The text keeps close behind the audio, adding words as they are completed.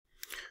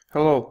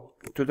Hello,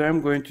 today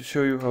I'm going to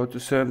show you how to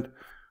send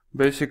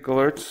basic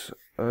alerts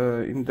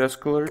in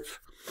DeskAlerts.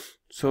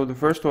 So the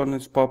first one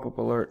is Popup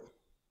alert.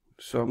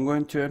 So I'm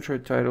going to enter a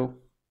title.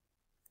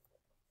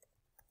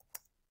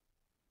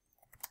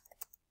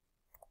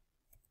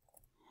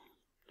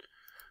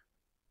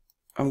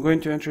 I'm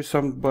going to enter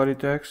some body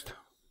text.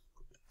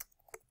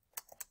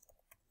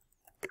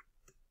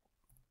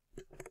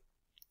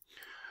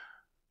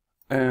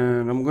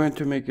 And I'm going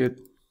to make it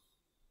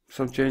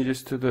some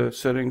changes to the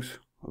settings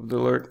of the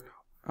alert.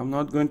 I'm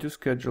not going to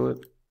schedule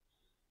it.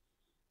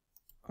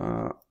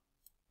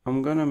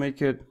 I'm gonna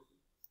make it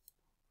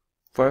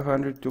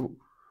 500 to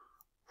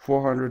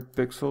 400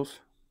 pixels.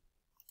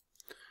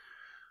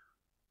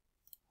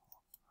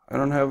 I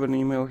don't have an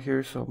email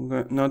here, so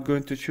I'm not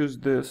going to choose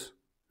this,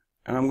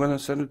 and I'm gonna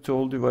send it to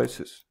all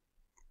devices.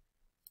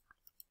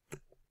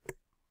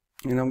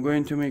 And I'm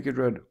going to make it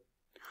red.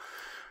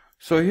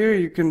 So here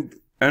you can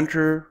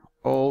enter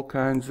all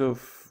kinds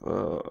of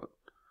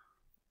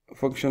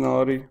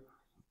functionality.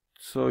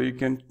 So you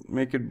can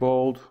make it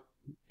bold,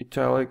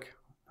 italic,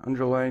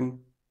 underline.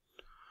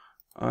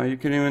 You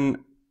can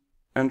even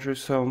enter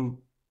some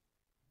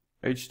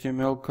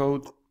HTML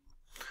code.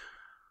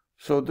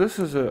 So this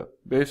is a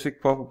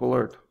basic pop-up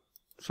alert.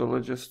 So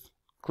let's just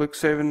click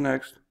Save and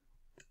Next.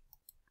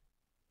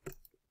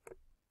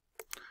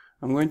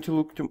 I'm going to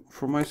look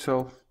for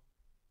myself.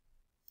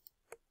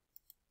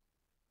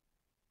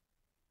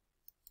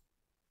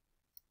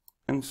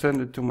 And send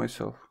it to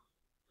myself.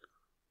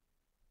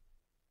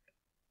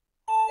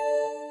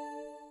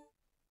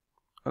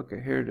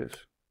 Okay, here it is.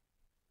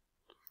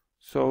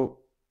 So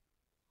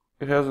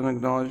it has an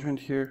acknowledgement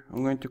here.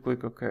 I'm going to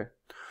click OK.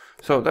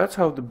 So that's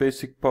how the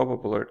basic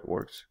pop-up alert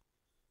works.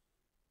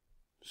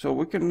 So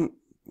we're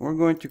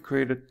going to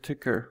create a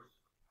ticker,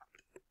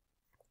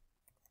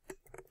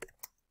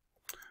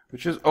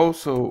 which is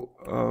also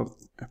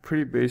a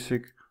pretty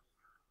basic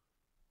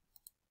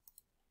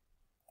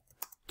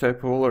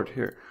type of alert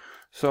here.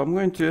 So I'm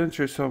going to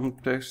enter some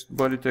text,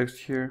 body text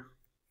here.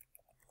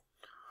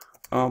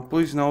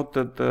 Please note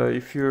that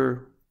if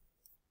you're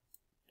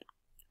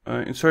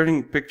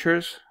inserting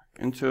pictures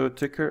into a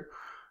ticker,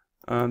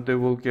 they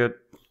will get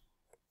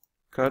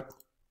cut.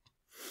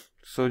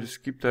 So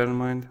just keep that in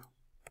mind.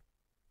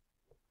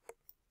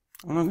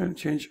 I'm not going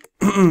to change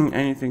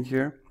anything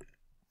here.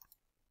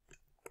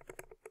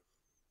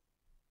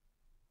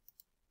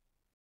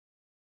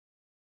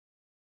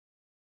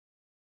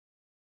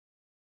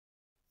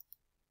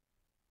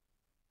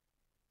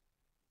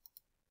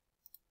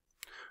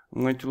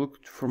 I'm going to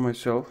look for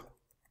myself.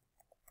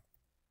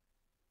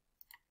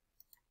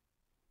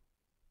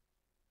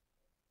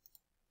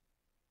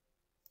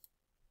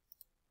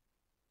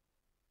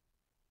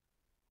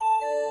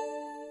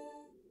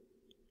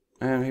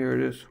 And here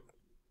it is.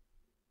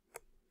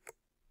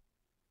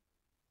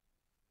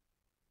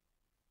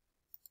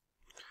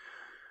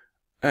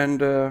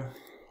 And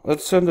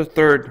let's send a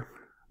third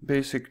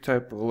basic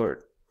type of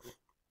alert.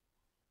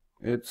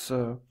 It's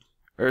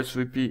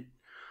RSVP,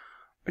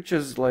 which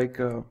is like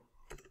a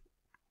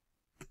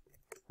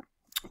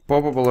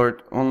pop-up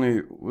alert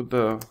only with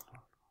the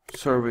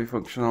survey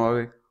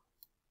functionality.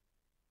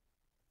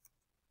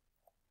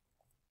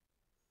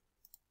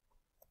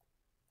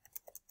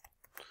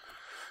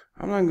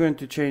 I'm not going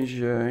to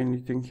change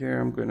anything here.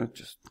 I'm going to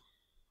just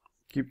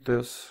keep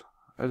this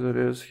as it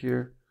is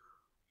here.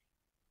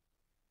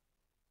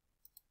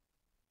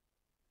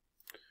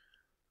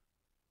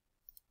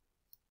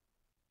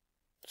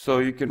 So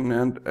you can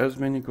add as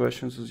many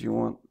questions as you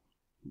want,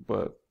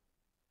 but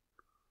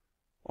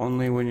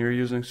only when you're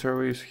using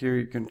surveys here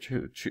you can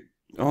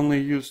only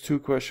use 2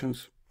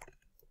 questions.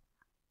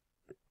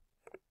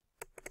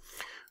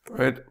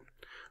 Right,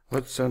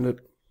 let's send it.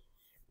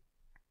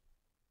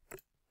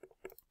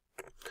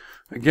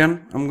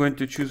 Again, I'm going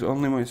to choose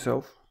only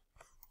myself.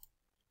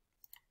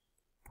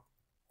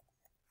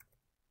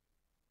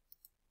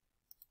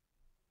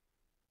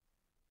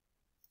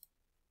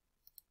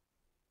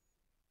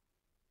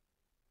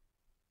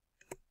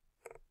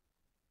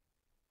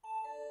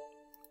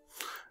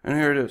 And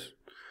here it is.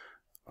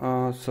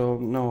 So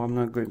no, I'm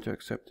not going to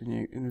accept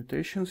any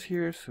invitations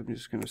here, so I'm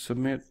just going to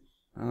submit,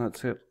 and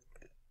that's it.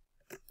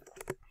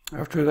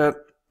 After that,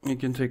 you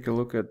can take a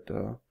look at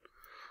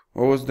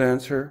what was the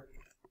answer.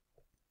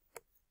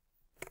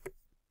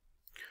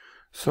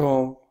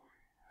 So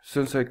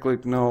since I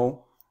clicked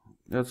no,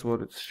 that's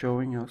what it's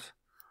showing us.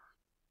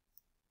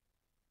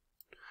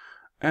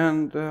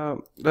 And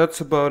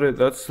that's about it.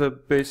 That's the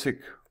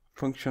basic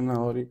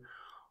functionality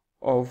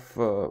of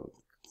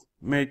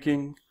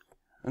making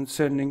and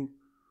sending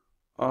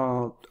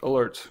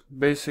alerts,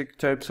 basic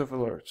types of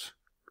alerts.